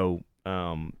if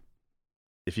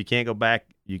you can't go back,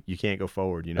 you can't go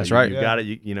forward. That's right. You got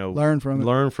it. Learn from it.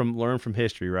 Learn from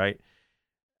history, right?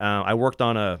 I worked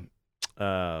on a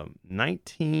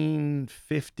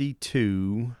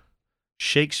 1952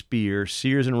 Shakespeare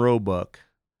Sears and Roebuck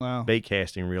Wow. bait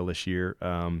casting reel this year.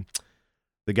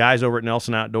 The guys over at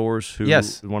Nelson Outdoors, who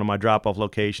one of my drop-off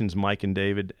locations, Mike and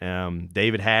David.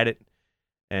 David had it,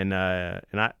 and I'll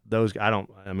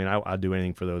do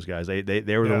anything for those guys.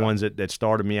 They were the ones that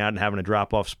started me out and having a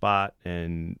drop-off spot,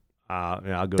 and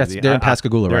I'll go. They're in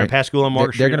Pascagoula, right? They're in Pascagoula,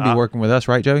 Market They're Street. going to be working with us,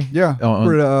 right, Joey? Yeah.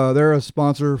 They're a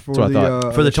sponsor for That's what I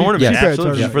thought. For the tournament, Sheephead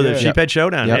absolutely. tournament. For the Yeah. Sheephead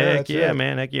Showdown. Yep. Heck That's yeah, it.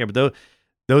 man. Heck yeah. But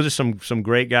those are some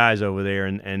great guys over there,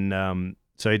 and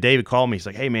so David called me. He's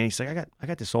like, "Hey man," he's like, "I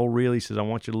got this old reel." He says, "I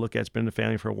want you to look at it. It's been in the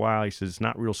family for a while." He says, "It's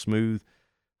not real smooth."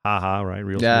 Ha, right?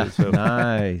 Real smooth. So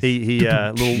nice. he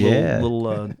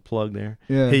little plug there.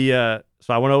 Yeah.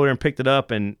 So I went over there and picked it up,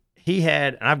 and he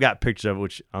had, and I've got pictures of it,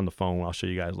 which on the phone I'll show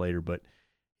you guys later, but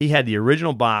he had the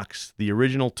original box, the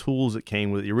original tools that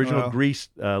came with it, the original grease,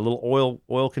 little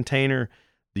oil container,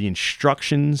 the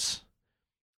instructions.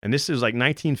 And this is like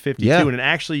 1952, and it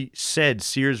actually said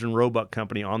Sears and Roebuck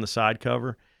Company on the side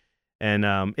cover. And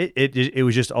it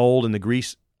was just old, and the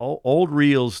grease, old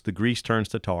reels, the grease turns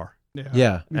to tar.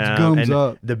 Yeah. It gums and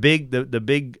up. The big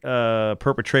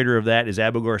perpetrator of that is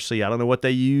Abu Garcia. I don't know what they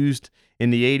used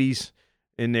in the 80s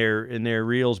in their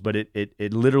reels, but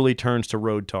it literally turns to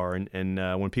road tar. And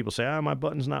when people say, my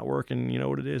button's not working, you know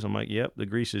what it is? I'm like, yep, the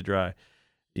grease is dry.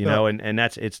 And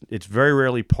that's it's very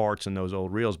rarely parts in those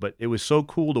old reels, but it was so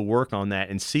cool to work on that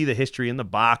and see the history in the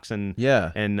box and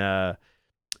of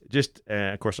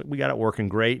course we got it working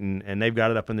great, and they've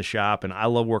got it up in the shop, and I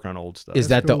love working on old stuff. Is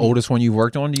that the oldest one you've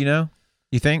worked on? Do you know?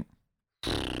 You think?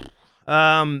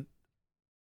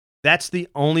 That's the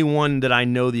only one that I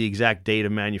know the exact date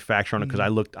of manufacture on it, because I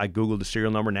Googled the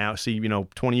serial number. Now, see,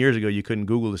 20 years ago you couldn't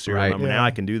Google the serial number. Yeah. Now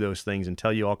I can do those things and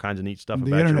tell you all kinds of neat stuff The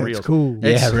about your internet's reels. cool.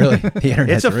 Yeah, really. The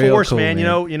internet's It's a real force, cool,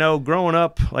 man. Growing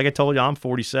up, like I told you, I'm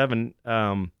 47.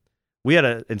 We had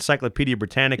an Encyclopedia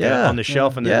Britannica on the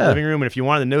shelf in the living room, and if you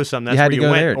wanted to know something, that's where you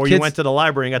went. there. Or you went to the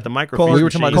library and got the microfiche We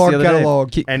were talking machine. about this the other catalog.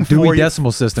 day. And Dewey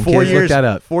Decimal System. Kids, look that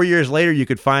up. 4 years later, you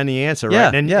could find the answer,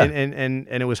 right? And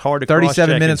it was hard to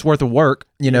 37 minutes worth of work,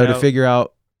 to figure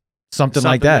out something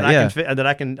like that. that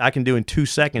I can do in 2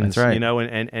 seconds. That's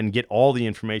right. And get all the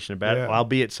information about it.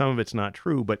 Albeit some of it's not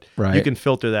true, but Right. you can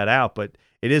filter that out. But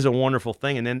it is a wonderful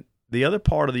thing. And then the other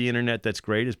part of the internet that's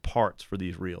great is parts for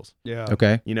these reels. Yeah.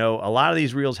 Okay. A lot of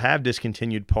these reels have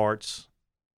discontinued parts,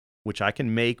 which I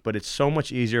can make, but it's so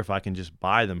much easier if I can just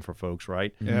buy them for folks,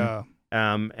 right? Yeah.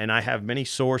 And I have many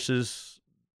sources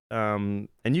and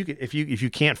you can, if you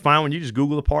can't find one, you just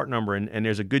Google the part number, and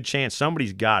there's a good chance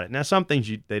somebody's got it. Now, some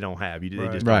things they don't have, they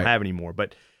just don't have anymore.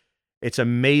 But it's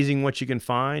amazing what you can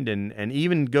find, and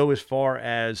even go as far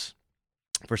as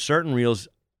for certain reels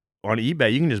on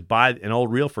eBay, you can just buy an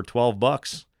old reel for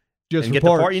 $12 and get the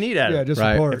part you need out of it. Yeah, just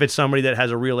the part. If it's somebody that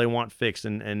has a reel they want fixed,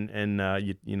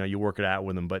 and you work it out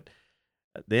with them, but.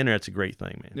 The internet's a great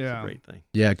thing, man. Yeah. It's a great thing.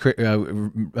 Yeah,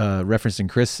 referencing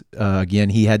Chris again,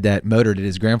 he had that motor that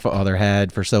his grandfather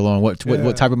had for so long. What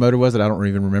type of motor was it? I don't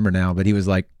even remember now, but he was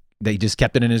like, they just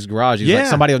kept it in his garage. He's like,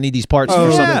 somebody will need these parts for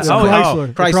something.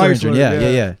 Chrysler engine.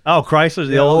 Yeah. Oh, Chrysler's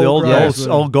the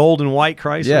old gold and white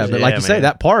Chrysler. Yeah, but like you say,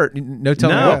 that part, no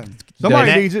telling. No.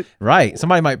 Somebody needs it. Right.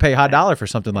 Somebody might pay high dollar for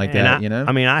something like that, you know?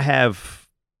 I mean, I have,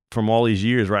 from all these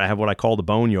years, right, I have what I call the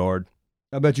boneyard.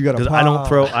 I bet you got a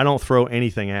I don't throw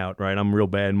anything out, right? I'm real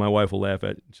bad. My wife will laugh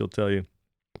at it. She'll tell you.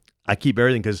 I keep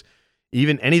everything because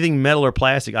even anything metal or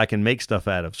plastic, I can make stuff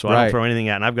out of. So I don't throw anything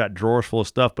out. And I've got drawers full of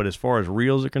stuff. But as far as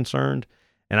reels are concerned,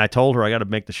 and I told her I got to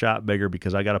make the shop bigger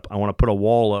because I want to put a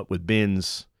wall up with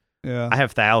bins. Yeah, I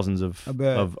have thousands of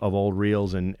old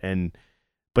reels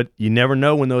but you never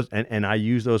know when those, and I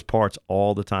use those parts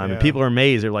all the time. Yeah. And people are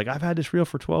amazed. They're like, I've had this reel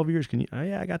for 12 years. Can you? Oh,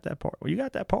 yeah, I got that part. Well, you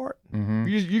got that part. Mm-hmm.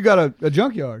 You got a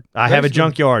junkyard. I have a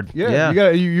junkyard. Yeah.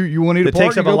 You want to need a part. It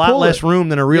takes up a lot less room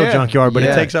than a real junkyard, but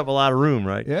it takes up a lot of room,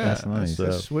 right? Yeah. That's nice.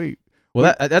 That's sweet.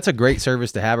 Well, that's a great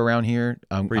service to have around here.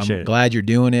 I'm glad you're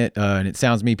doing it, and it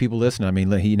sounds to me people listening. I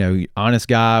mean, honest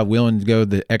guy, willing to go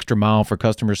the extra mile for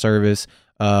customer service,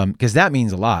 because that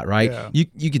means a lot, right? Yeah.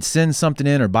 You could send something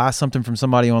in or buy something from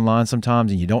somebody online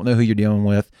sometimes, and you don't know who you're dealing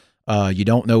with. You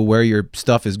don't know where your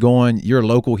stuff is going. You're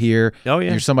local here. Oh,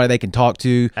 yeah. You're somebody they can talk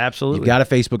to. Absolutely. You've got a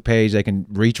Facebook page. They can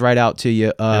reach right out to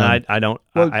you. And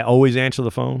I always answer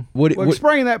the phone.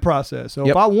 Explain that process. So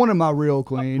if I wanted my reel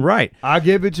clean, right, I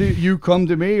give it to you, come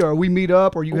to me, or we meet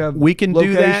up, or you have we can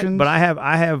locations. do that. But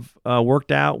I have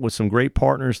worked out with some great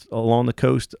partners along the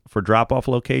coast for drop-off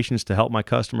locations to help my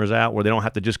customers out where they don't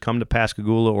have to just come to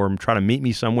Pascagoula or try to meet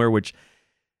me somewhere,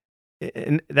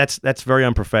 and that's very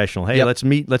unprofessional. Hey, let's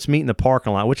meet in the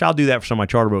parking lot, which I'll do that for some of my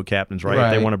charter boat captains, right?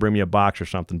 If they want to bring me a box or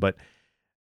something. But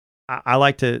I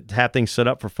like to have things set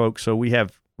up for folks. So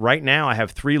right now I have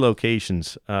 3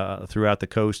 locations throughout the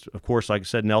coast. Of course, like I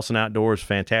said, Nelson Outdoors,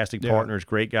 fantastic partners,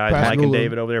 great guys, Pascagoula. Mike and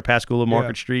David over there, Pascagoula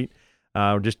Market Street,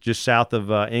 just south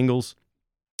of Ingalls.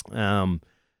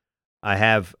 I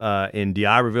have in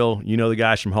D'Iberville, you know the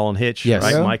guys from Hull and Hitch,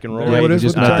 right? Yeah. Mike and Roy. Yeah, you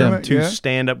just met them. 2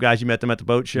 stand-up guys. You met them at the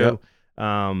boat show.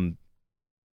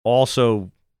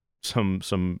 Also,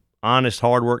 some honest,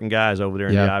 hard-working guys over there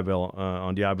in D'Iberville,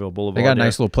 on D'Iberville Boulevard. They got a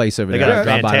nice little place over there. They got a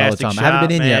fantastic fantastic shop. shop, I haven't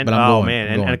been in yet, but I'm going.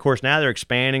 Man. And of course now they're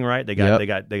expanding, right? They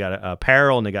got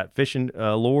apparel and they got fishing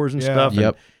lures and stuff.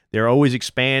 And they're always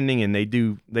expanding, and they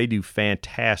do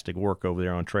fantastic work over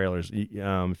there on trailers.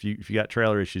 If you got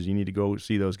trailer issues, you need to go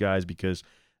see those guys because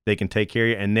they can take care of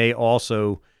you, and they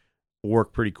also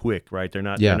work pretty quick, right? They're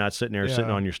not sitting there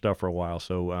sitting on your stuff for a while.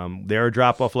 So they're a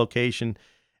drop-off location.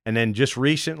 And then just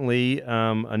recently,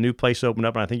 a new place opened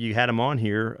up, and I think you had them on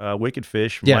here, Wicked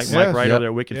Fish. Mike right over there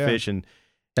at Wicked Fish. And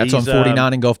that's on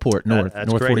 49 in Gulfport, North That's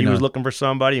North great. 49. He was looking for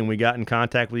somebody, and we got in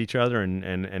contact with each other,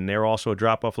 and they're also a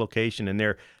drop-off location, and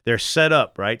they're set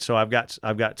up, right? So I've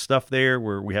got stuff there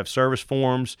where we have service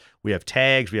forms, we have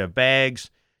tags, we have bags.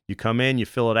 You come in, you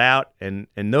fill it out, and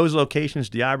those locations,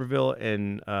 D'Iberville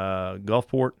and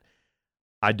Gulfport,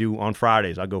 I do on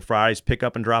Fridays. I go Fridays, pick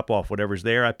up and drop off. Whatever's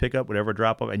there, I pick up. Whatever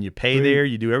drop off, and you pay there.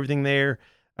 You do everything there,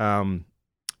 and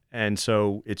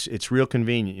so it's real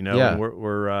convenient, you know. Yeah. And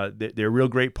we're they're real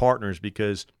great partners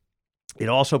because it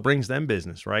also brings them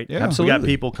business, right? Yeah, absolutely. We got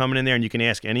people coming in there, and you can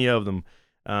ask any of them.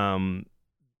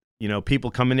 People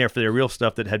come in there for their real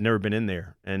stuff that had never been in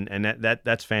there, and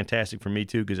that's fantastic for me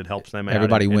too because it helps them out.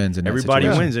 Everybody wins in that everybody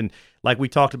situation. wins, and like we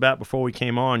talked about before we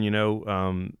came on,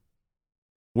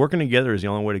 working together is the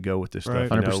only way to go with this stuff.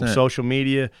 Right. 100%. Social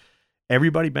media,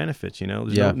 everybody benefits.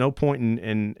 There's no point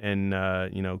in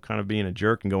kind of being a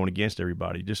jerk and going against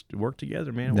everybody. Just work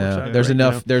together, man. It works out there's great,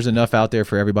 enough. There's enough out there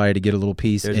for everybody to get a little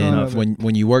piece. There's and enough.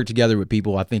 when you work together with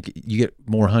people, I think you get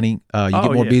more honey. You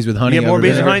get more bees with honey. You get more over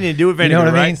bees there. with honey and do it vinegar, You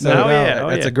know what I mean? right? So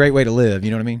that's a great way to live.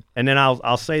 You know what I mean? And then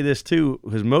I'll say this too,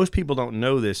 because most people don't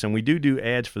know this, and we do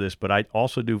ads for this, but I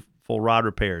also do full rod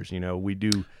repairs. We do.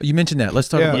 You mentioned that. Let's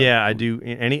talk about. Yeah, I do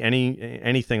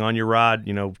anything on your rod.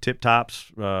 Tip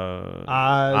tops,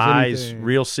 eyes,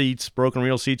 reel seats, broken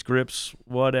reel seats, grips,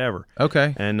 whatever.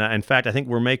 Okay. And in fact, I think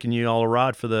we're making you all a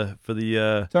rod for the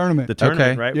tournament. The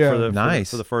tournament, Okay. right? Yeah.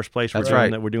 For the first place. That's we're doing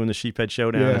right. that we're doing the Sheephead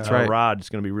Showdown. Yeah. That's right. Rod. It's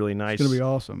going to be really nice. It's gonna be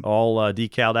awesome. All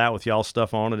decaled out with y'all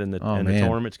stuff on it, and the man.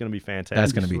 tournament's going to be fantastic.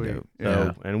 That's going to be Sweet. dope.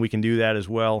 So, and we can do that as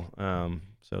well.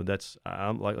 So that's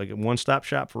like a one-stop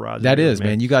shop for rods. That is,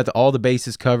 man. You got all the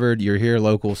bases covered. You're here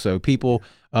local, so people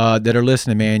that are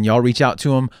listening, man, y'all reach out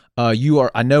to them. You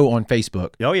are, I know, on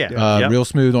Facebook. Oh yeah, yep. Real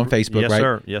Smooth on Facebook, yes, right?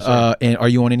 Sir. Yes, sir. And are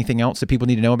you on anything else that people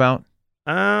need to know about?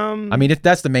 I mean, if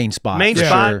that's the main spot. Main for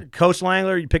spot, sure. Coast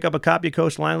Langler. You pick up a copy of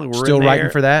Coast Langler. We're Still in writing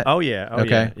there. for that? Oh yeah. Oh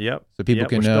Okay. yeah. Yep. So people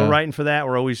can. We're still writing for that.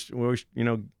 We're always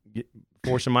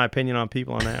forcing my opinion on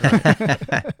people on that.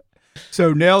 Right?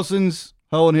 So Nelson's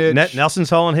Hull and Hitch. Nelson's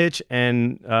Hull and Hitch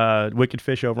and Wicked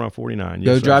Fish over on 49.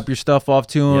 Go Yes, sir. drop your stuff off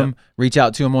to them. Yep. Reach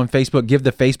out to them on Facebook. Give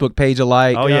the Facebook page a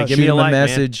like. Oh yeah, give shoot me a them like, man.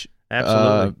 message.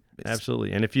 Absolutely,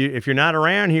 absolutely. And if you're not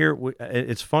around here,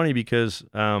 it's funny because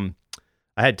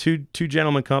I had two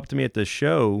gentlemen come up to me at the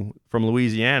show from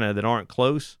Louisiana that aren't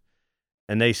close,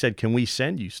 and they said, "Can we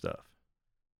send you stuff?"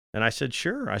 And I said,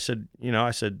 "Sure." I said,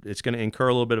 it's going to incur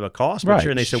a little bit of a cost, but Right.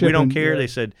 sure. And they said, "We don't Shipping, care." yeah. They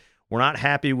said, "We're not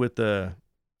happy with the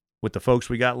folks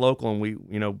we got local, and we,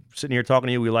 sitting here talking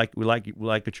to you, we like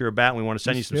what you're about, and we want to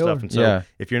send you some Stellar. stuff." And so, Yeah.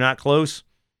 if you're not close,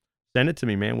 send it to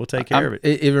me, man. We'll take care of it.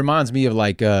 It reminds me of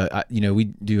like, we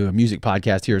do a music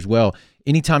podcast here as well.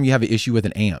 Anytime you have an issue with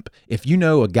an amp, if you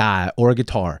know a guy or a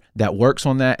guitar that works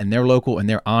on that and they're local and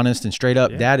they're honest and straight up,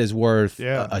 Yeah. that is worth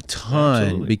Yeah. a ton.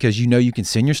 Absolutely. Because you can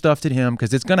send your stuff to him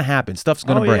because it's going to happen. Stuff's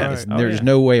going to break. yeah. Oh, There's yeah.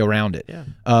 no way around it. Yeah.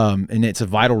 And it's a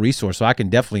vital resource. So I can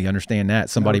definitely understand that.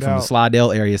 Somebody No from the doubt.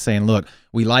 Slidell area saying, look,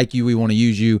 we like you. We want to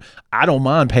use you. I don't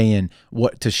mind paying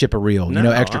to ship a reel, No,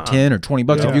 extra 10 or 20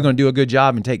 bucks. Yeah. If you're going to do a good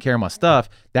job and take care of my stuff,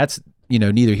 that's,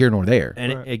 neither here nor there.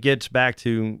 And Right. it gets back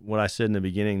to what I said in the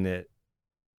beginning, that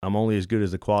I'm only as good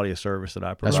as the quality of service that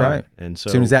I provide. That's right. And so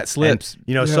As soon as that slips,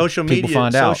 Yeah. social People media,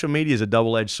 find out. social media is a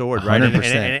double-edged sword, right? And,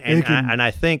 100%. and I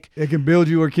think, It can build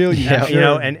you or kill you. Yeah. for you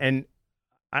know, sure. and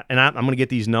I'm going to get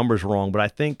these numbers wrong, but I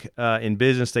think in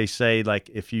business they say,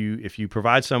 like, if you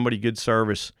provide somebody good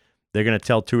service, they're going to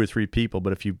tell 2 or 3 people.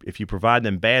 But if you provide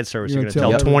them bad service, You're you're going to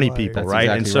gonna tell tell 20 everybody. people, That's right?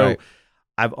 And exactly so right.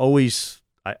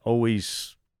 I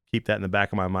always keep that in the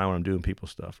back of my mind when I'm doing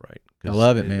people's stuff, right? 'Cause I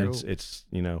love it, man. It's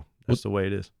that's the way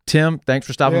it is. Tim, thanks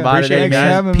for stopping Yeah, by appreciate today, it, man.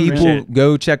 guys. Having me, People, man.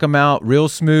 go check them out. Real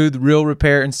Smooth, Real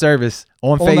Repair and Service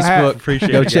on On the hat. Facebook.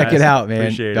 Appreciate Go it, check guys. it out, man.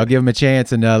 Appreciate Y'all it. give them a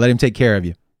chance and let him take care of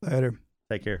you. Later.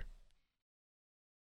 Take care.